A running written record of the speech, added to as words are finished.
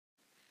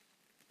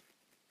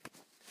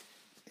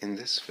In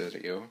this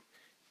video,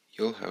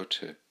 you'll how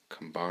to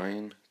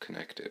combine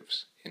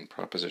connectives in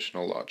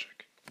propositional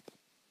logic.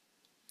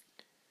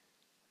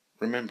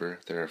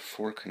 Remember, there are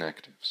four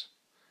connectives.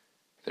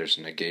 There's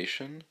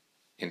negation,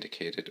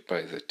 indicated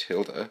by the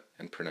tilde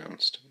and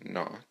pronounced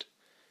not,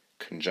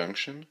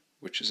 conjunction,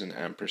 which is an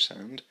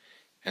ampersand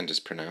and is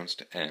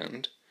pronounced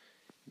and,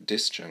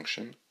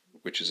 disjunction,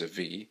 which is a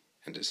V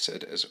and is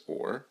said as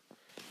or,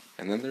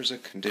 and then there's a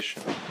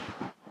condition,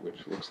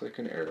 which looks like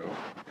an arrow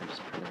and is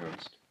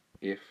pronounced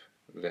if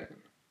then.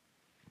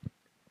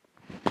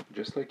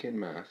 Just like in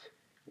math,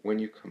 when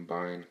you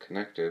combine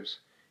connectives,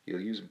 you'll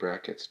use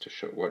brackets to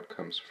show what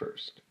comes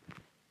first.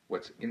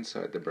 What's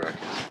inside the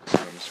brackets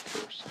comes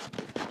first.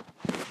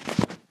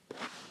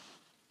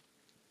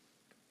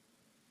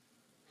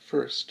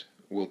 First,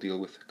 we'll deal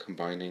with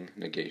combining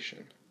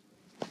negation.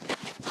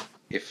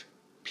 If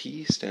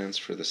P stands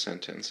for the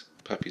sentence,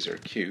 puppies are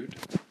cute,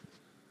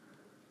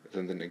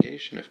 then the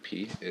negation of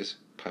P is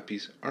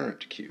puppies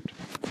aren't cute.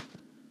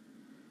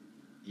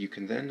 You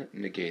can then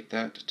negate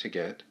that to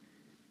get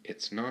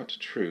it's not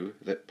true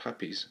that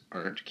puppies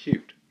aren't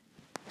cute.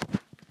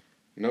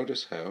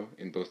 Notice how,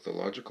 in both the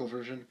logical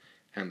version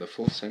and the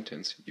full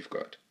sentence, you've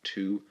got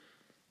two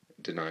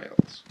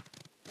denials.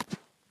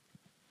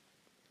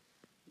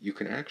 You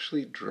can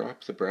actually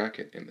drop the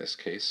bracket in this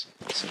case,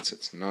 since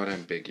it's not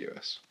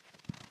ambiguous.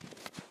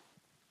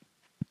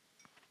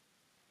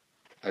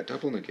 A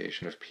double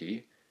negation of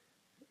P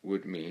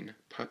would mean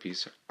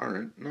puppies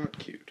aren't not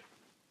cute.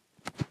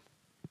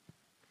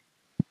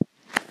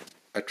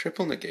 A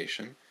triple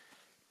negation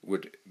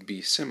would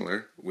be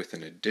similar with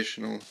an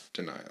additional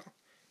denial.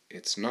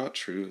 It's not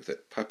true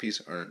that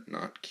puppies aren't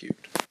not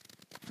cute.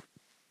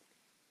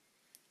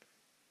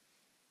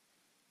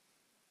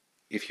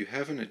 If you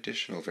have an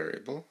additional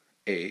variable,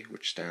 A,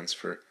 which stands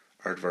for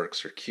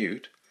aardvarks are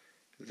cute,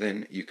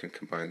 then you can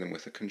combine them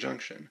with a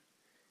conjunction.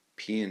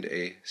 P and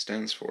A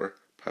stands for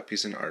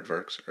puppies and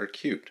aardvarks are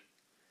cute.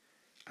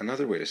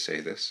 Another way to say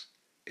this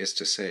is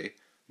to say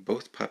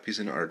both puppies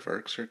and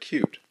aardvarks are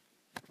cute.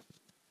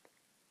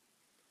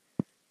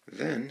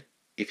 Then,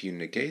 if you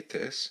negate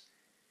this,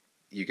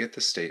 you get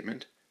the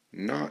statement,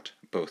 not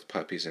both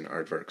puppies and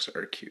aardvarks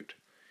are cute.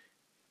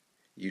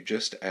 You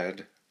just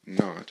add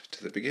not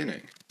to the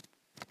beginning.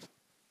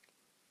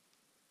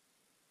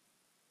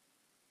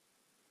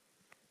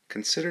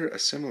 Consider a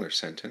similar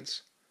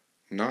sentence,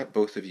 not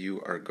both of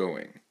you are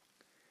going.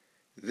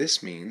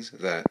 This means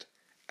that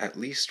at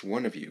least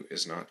one of you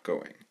is not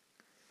going.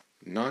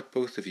 Not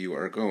both of you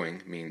are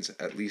going means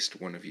at least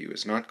one of you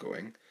is not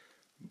going,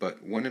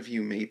 but one of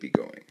you may be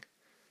going.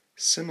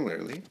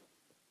 Similarly,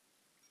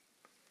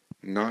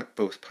 not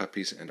both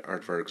puppies and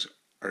aardvarks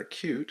are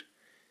cute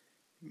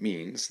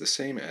means the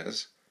same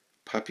as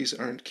puppies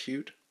aren't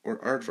cute or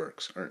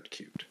aardvarks aren't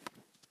cute.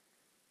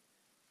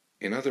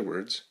 In other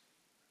words,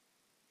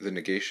 the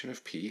negation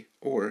of P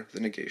or the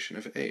negation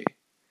of A.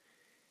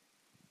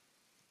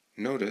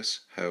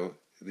 Notice how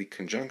the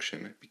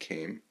conjunction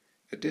became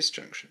a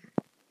disjunction.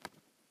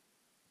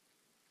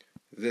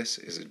 This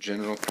is a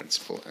general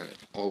principle and it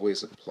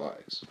always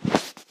applies.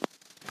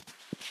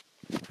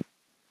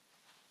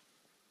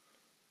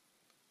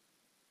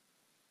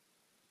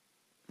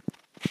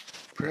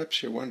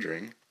 Perhaps you're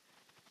wondering,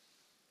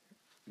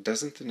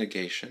 doesn't the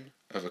negation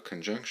of a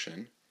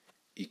conjunction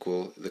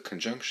equal the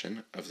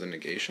conjunction of the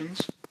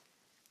negations?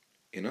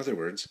 In other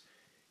words,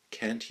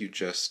 can't you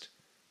just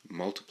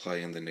multiply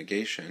in the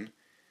negation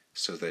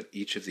so that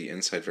each of the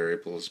inside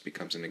variables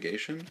becomes a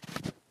negation?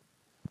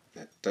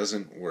 That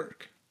doesn't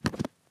work.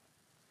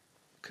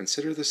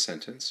 Consider the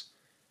sentence,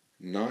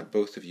 not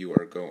both of you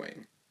are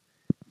going.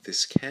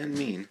 This can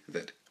mean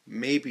that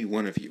maybe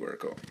one of you are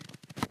going.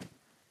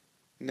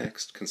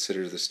 Next,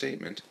 consider the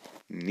statement,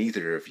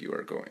 neither of you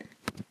are going.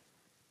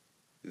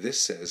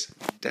 This says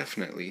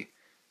definitely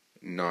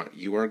not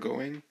you are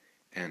going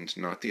and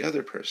not the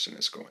other person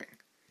is going.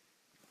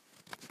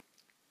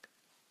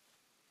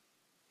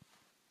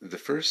 The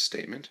first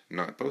statement,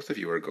 not both of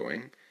you are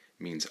going,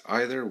 means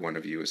either one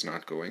of you is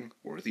not going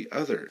or the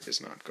other is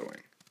not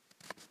going.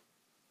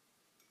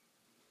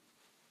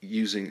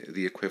 Using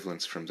the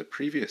equivalence from the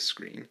previous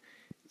screen,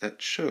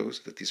 that shows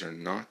that these are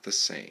not the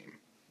same.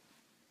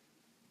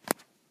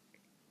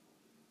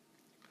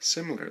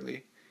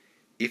 Similarly,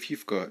 if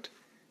you've got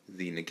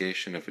the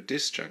negation of a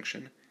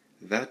disjunction,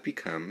 that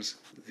becomes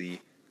the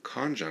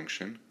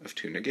conjunction of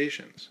two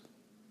negations.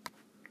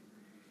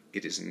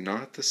 It is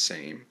not the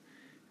same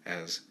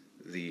as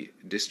the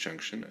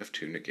disjunction of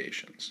two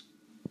negations.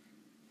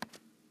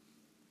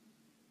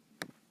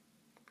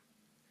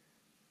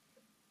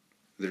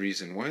 The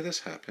reason why this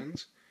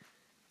happens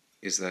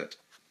is that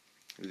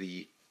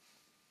the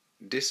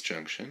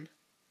disjunction,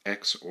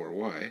 x or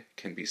y,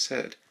 can be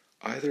said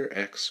either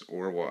x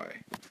or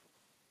y.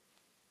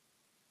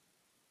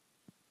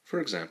 For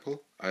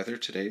example, either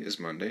today is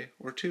Monday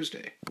or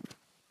Tuesday.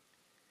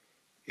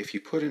 If you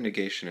put a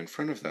negation in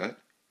front of that,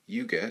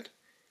 you get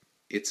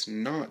it's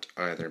not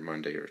either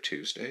Monday or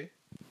Tuesday,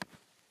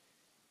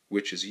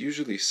 which is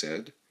usually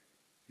said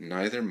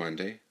neither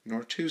Monday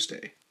nor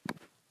Tuesday.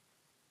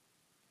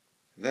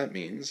 That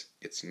means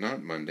it's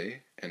not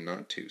Monday and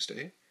not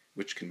Tuesday,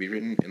 which can be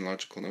written in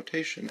logical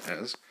notation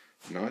as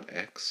not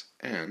X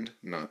and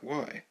not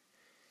Y.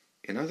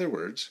 In other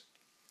words,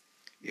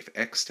 if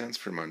X stands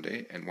for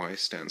Monday and Y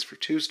stands for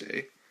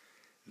Tuesday,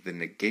 the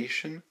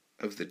negation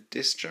of the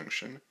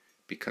disjunction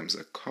becomes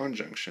a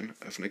conjunction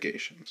of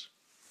negations.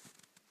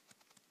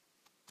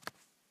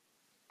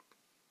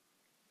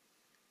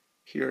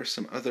 Here are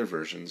some other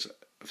versions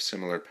of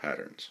similar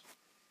patterns.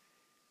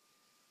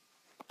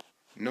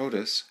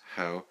 Notice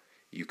how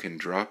you can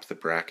drop the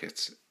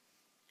brackets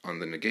on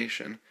the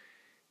negation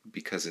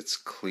because it's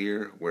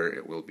clear where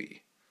it will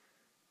be.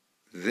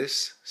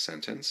 This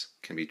sentence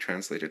can be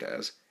translated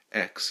as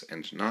X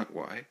and not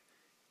Y,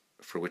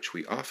 for which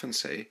we often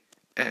say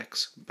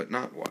X but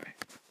not Y.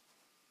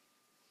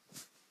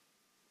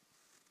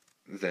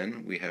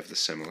 Then we have the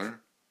similar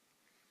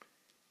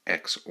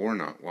X or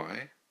not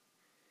Y,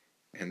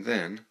 and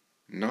then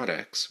not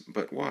X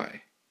but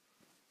Y.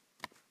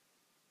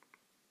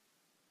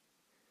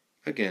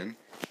 Again,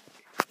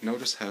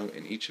 notice how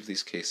in each of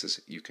these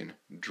cases you can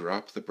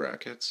drop the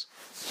brackets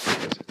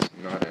because it's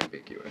not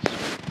ambiguous.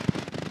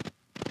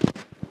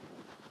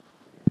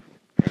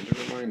 And a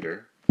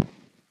reminder,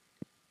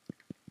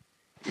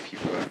 if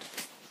you've got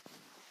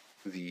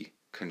the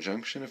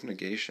conjunction of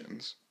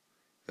negations,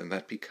 then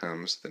that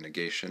becomes the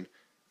negation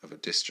of a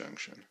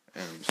disjunction,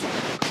 and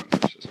the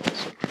converse is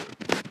also true.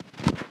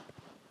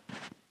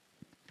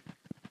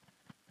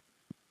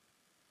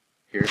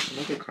 Here are some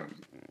other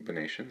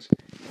combinations.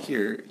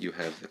 Here you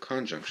have the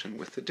conjunction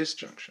with the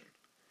disjunction.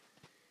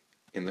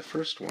 In the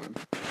first one,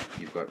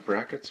 you've got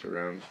brackets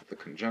around the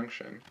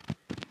conjunction,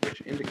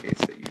 which indicates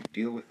that you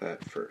deal with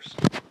that first.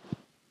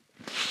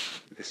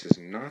 This is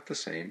not the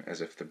same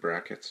as if the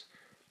brackets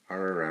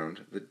are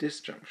around the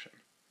disjunction.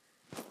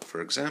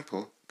 For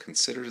example,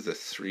 consider the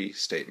three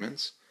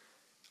statements: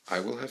 I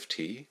will have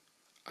tea,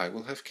 I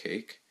will have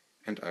cake,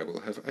 and I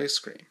will have ice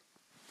cream.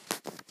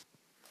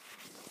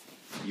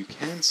 You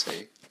can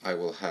say, I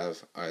will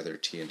have either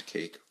tea and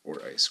cake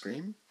or ice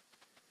cream,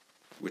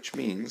 which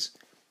means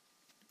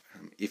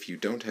if you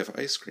don't have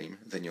ice cream,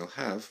 then you'll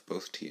have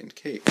both tea and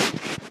cake.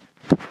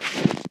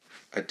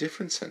 A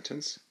different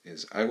sentence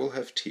is, I will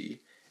have tea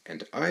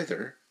and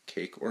either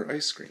cake or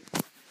ice cream.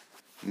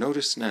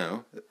 Notice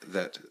now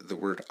that the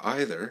word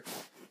either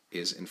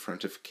is in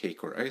front of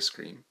cake or ice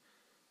cream,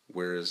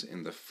 whereas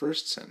in the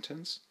first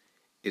sentence,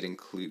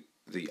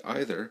 the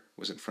either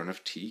was in front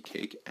of tea,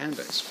 cake, and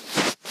ice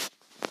cream.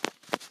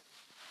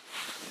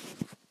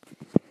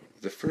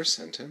 The first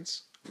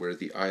sentence, where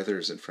the either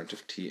is in front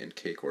of tea and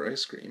cake or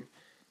ice cream,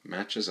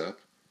 matches up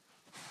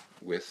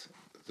with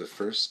the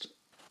first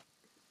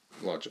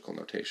logical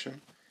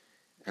notation,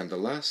 and the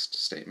last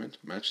statement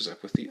matches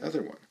up with the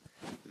other one.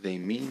 They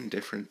mean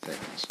different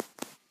things.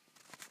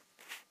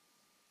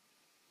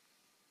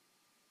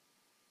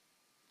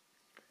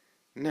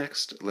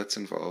 Next, let's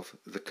involve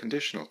the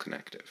conditional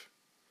connective.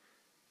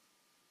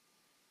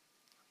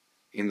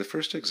 In the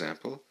first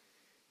example,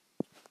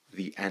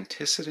 the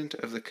antecedent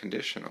of the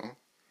conditional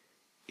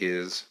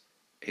is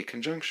a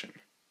conjunction.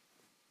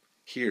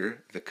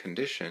 Here, the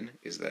condition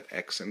is that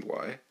X and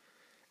Y,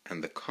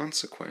 and the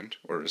consequent,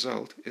 or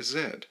result, is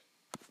Z.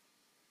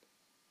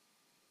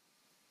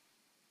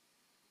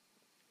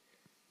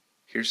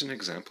 Here's an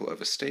example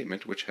of a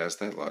statement which has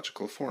that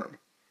logical form.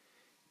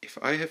 If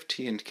I have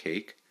tea and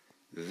cake,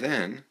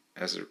 then,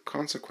 as a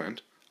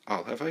consequent,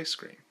 I'll have ice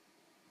cream.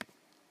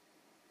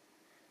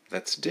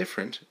 That's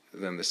different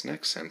than this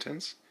next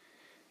sentence,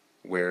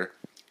 where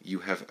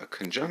you have a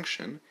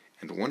conjunction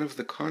and one of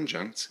the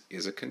conjuncts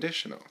is a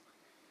conditional.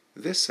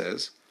 This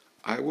says,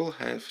 I will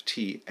have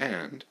tea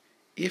and,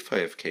 if I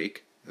have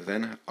cake,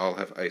 then I'll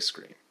have ice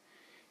cream.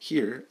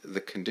 Here, the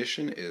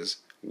condition is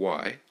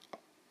Y,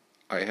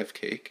 I have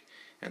cake,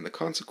 and the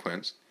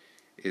consequence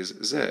is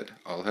Z,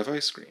 I'll have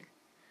ice cream.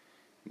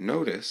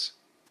 Notice,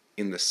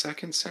 in the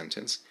second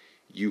sentence,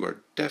 you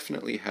are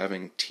definitely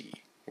having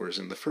tea, whereas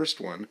in the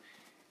first one,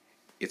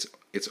 it's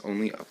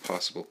only a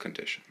possible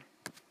condition.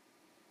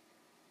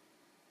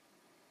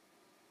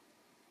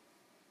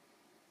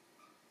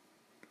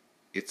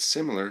 It's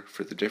similar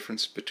for the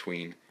difference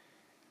between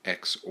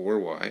X or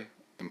Y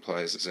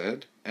implies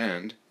Z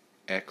and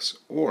X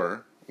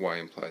or Y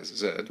implies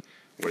Z,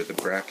 where the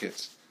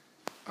brackets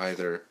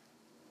either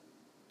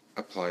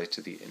apply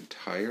to the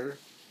entire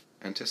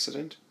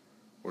antecedent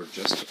or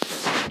just a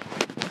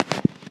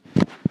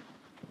fragment.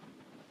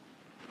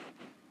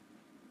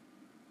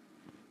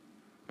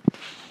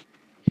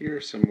 Here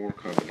are some more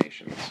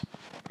combinations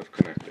of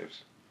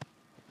connectives.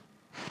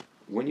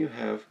 When you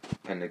have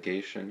a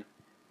negation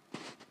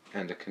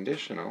and a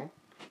conditional,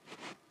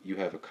 you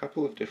have a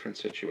couple of different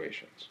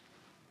situations.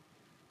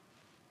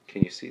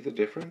 Can you see the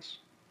difference?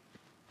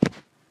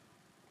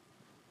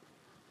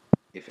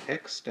 If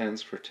X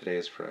stands for today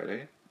is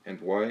Friday, and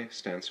Y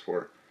stands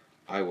for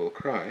I will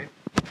cry,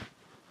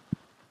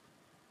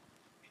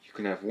 you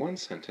can have one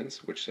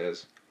sentence which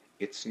says,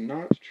 it's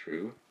not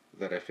true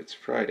that if it's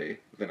Friday,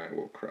 then I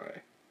will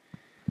cry.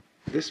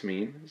 This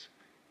means,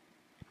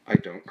 I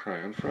don't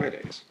cry on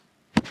Fridays.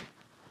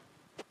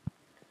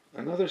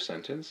 Another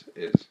sentence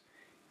is,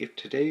 if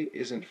today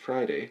isn't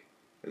Friday,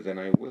 then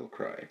I will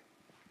cry.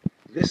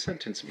 This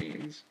sentence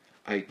means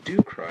I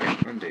do cry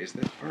on days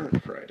that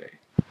aren't Friday.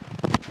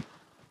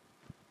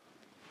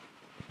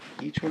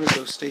 Each one of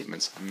those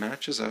statements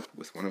matches up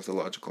with one of the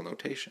logical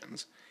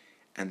notations,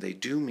 and they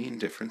do mean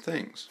different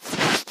things.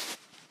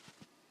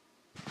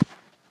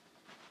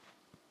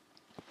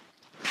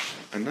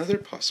 Another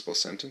possible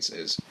sentence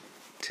is,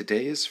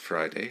 today is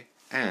Friday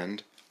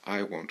and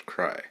I won't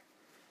cry.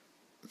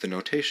 The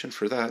notation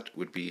for that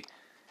would be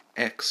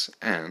X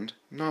and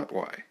not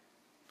Y.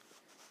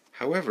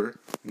 However,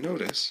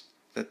 notice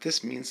that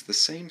this means the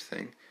same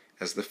thing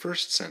as the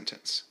first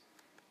sentence,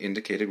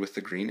 indicated with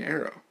the green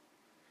arrow.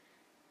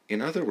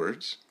 In other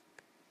words,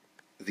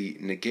 the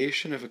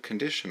negation of a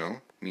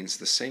conditional means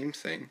the same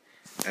thing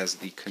as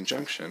the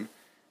conjunction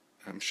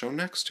shown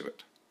next to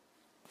it.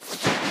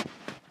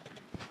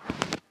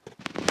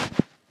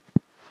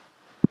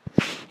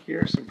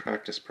 Here are some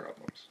practice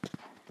problems.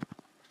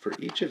 For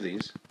each of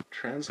these,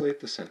 translate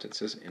the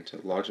sentences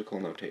into logical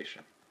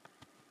notation.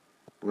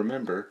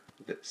 Remember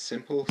that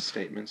simple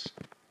statements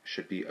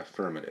should be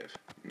affirmative,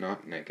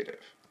 not negative.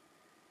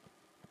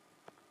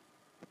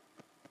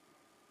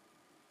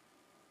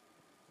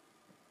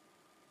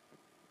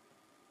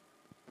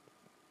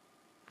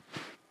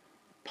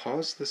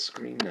 Pause the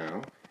screen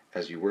now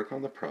as you work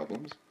on the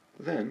problems,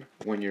 then,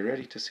 when you're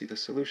ready to see the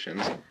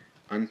solutions,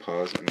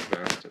 unpause and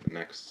advance to the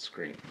next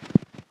screen.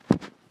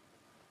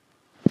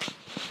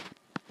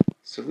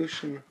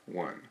 Solution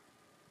 1.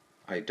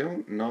 I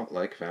don't not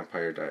like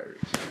Vampire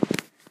Diaries.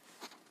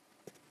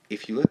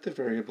 If you let the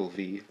variable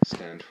v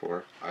stand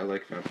for I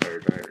like Vampire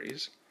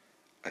Diaries,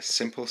 a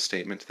simple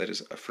statement that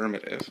is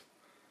affirmative,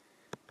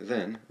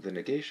 then the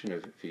negation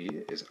of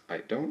v is I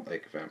don't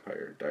like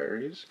Vampire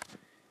Diaries,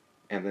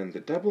 and then the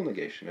double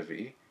negation of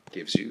v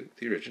gives you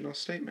the original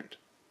statement.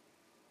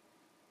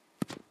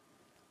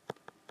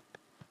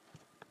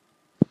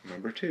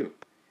 Number 2.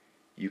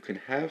 You can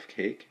have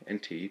cake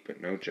and tea but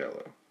no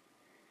Jell-O.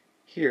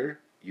 Here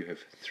you have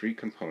three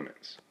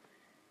components.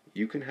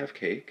 You can have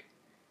cake,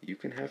 you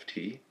can have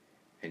tea,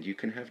 and you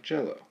can have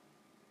Jell-O.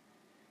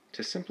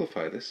 To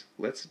simplify this,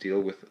 let's deal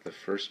with the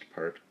first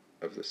part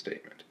of the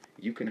statement.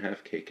 You can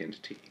have cake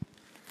and tea.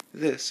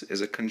 This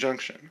is a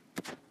conjunction,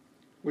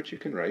 which you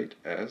can write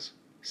as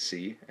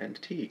C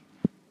and T.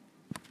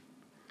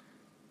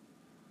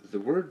 The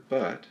word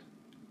but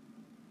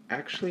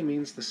actually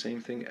means the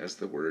same thing as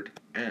the word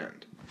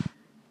and.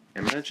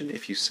 Imagine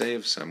if you say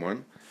of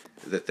someone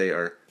that they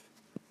are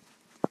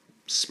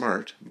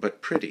smart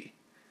but pretty.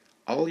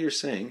 All you're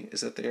saying is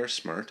that they are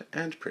smart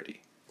and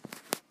pretty.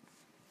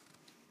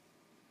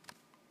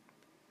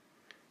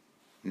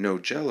 No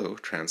Jell-O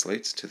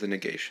translates to the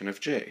negation of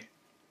J.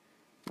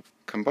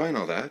 Combine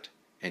all that,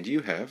 and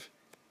you have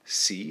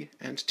C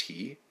and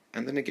T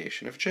and the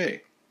negation of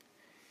J.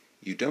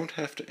 You don't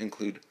have to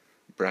include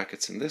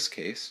brackets in this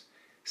case,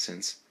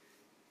 since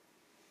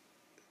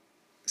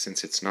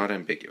it's not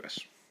ambiguous.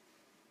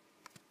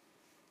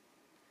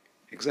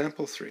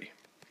 Example 3.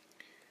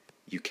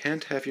 You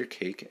can't have your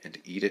cake and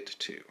eat it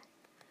too.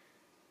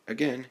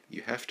 Again,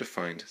 you have to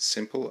find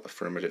simple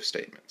affirmative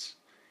statements.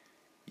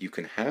 You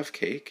can have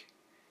cake,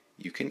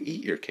 you can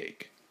eat your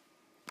cake.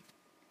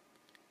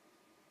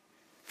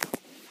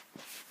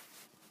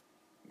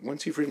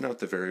 Once you've written out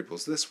the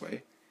variables this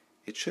way,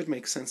 it should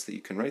make sense that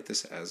you can write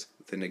this as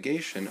the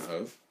negation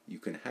of you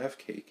can have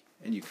cake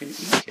and you can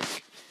eat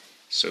cake.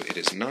 So it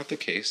is not the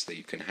case that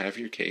you can have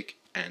your cake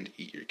and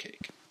eat your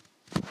cake.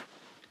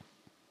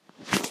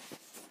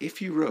 If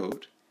you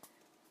wrote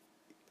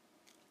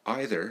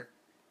either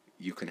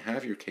you can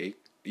have your cake,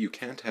 you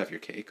can't have your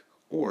cake,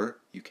 or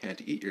you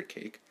can't eat your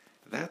cake,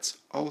 that's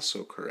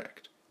also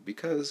correct,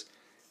 because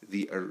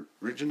the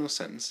original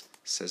sentence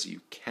says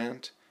you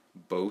can't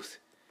both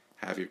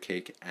have your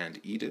cake and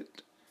eat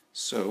it,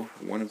 so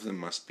one of them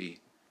must be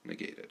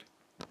negated.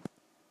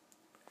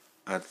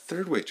 A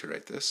third way to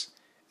write this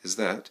is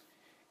that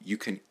you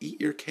can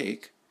eat your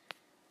cake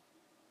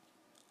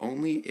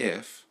only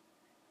if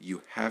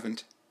you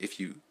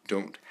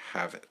don't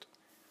have it.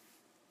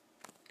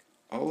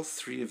 All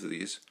three of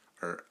these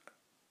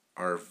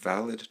are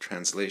valid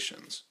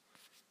translations.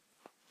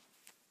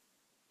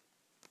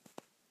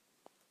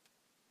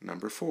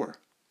 Number 4.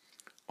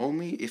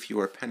 Only if you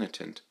are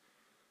penitent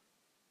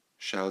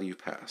shall you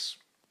pass.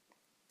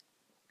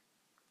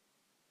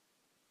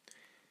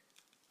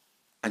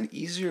 An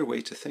easier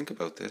way to think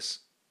about this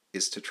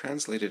is to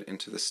translate it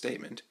into the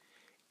statement,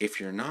 if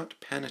you're not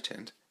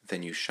penitent,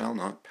 then you shall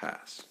not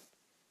pass.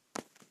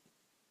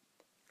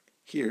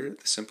 Here,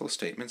 the simple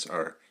statements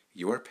are,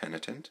 you are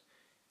penitent,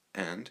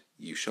 and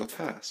you shall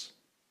pass.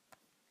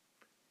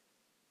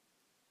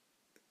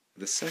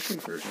 The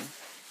second version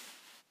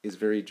is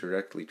very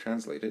directly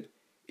translated,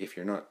 if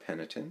you're not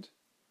penitent,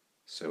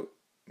 so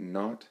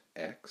not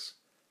X,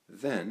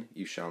 then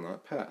you shall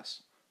not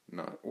pass,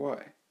 not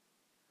Y.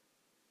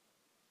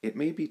 It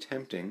may be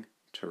tempting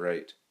to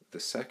write the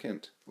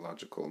second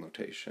logical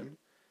notation,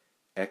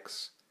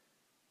 X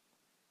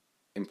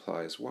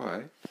implies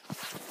Y,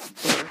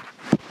 but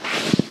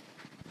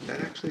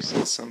that actually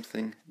says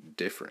something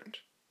different.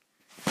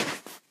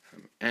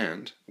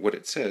 And what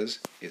it says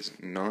is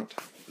not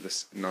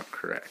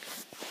correct.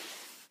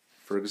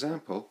 For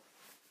example,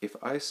 if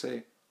I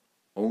say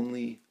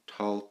only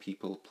tall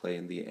people play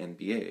in the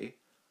NBA,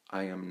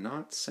 I am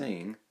not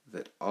saying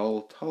that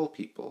all tall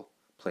people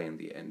play in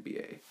the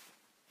NBA.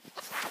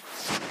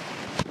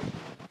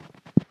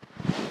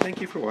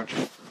 Thank you for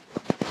watching.